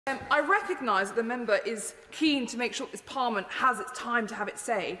I recognise that the member is keen to make sure that this Parliament has its time to have its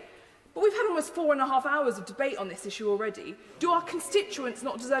say, but we've had almost 4.5 hours of debate on this issue already. Do our constituents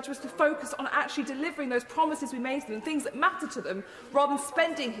not deserve us to focus on actually delivering those promises we made to them and things that matter to them, rather than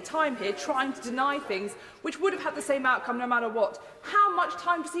spending time here trying to deny things which would have had the same outcome no matter what? How much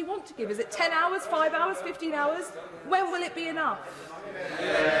time does he want to give? Is it 10 hours, 5 hours, 15 hours? When will it be enough?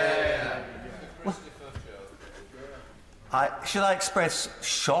 Should I express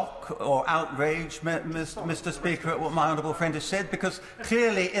shock or outrage, Mr. Speaker, at what my honourable friend has said? Because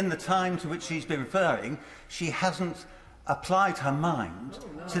clearly, in the time to which she's been referring, she hasn't applied her mind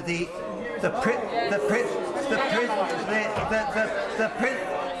to the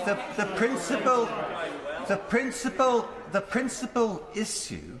principal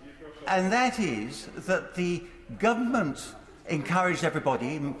issue, and that is that the government encouraged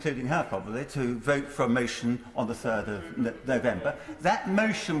everybody, including her probably, to vote for a motion on the 3rd of November. That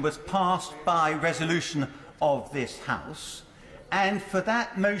motion was passed by resolution of this House, and for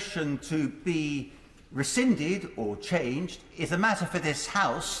that motion to be rescinded or changed is a matter for this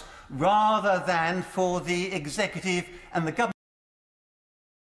House rather than for the Executive and the Government.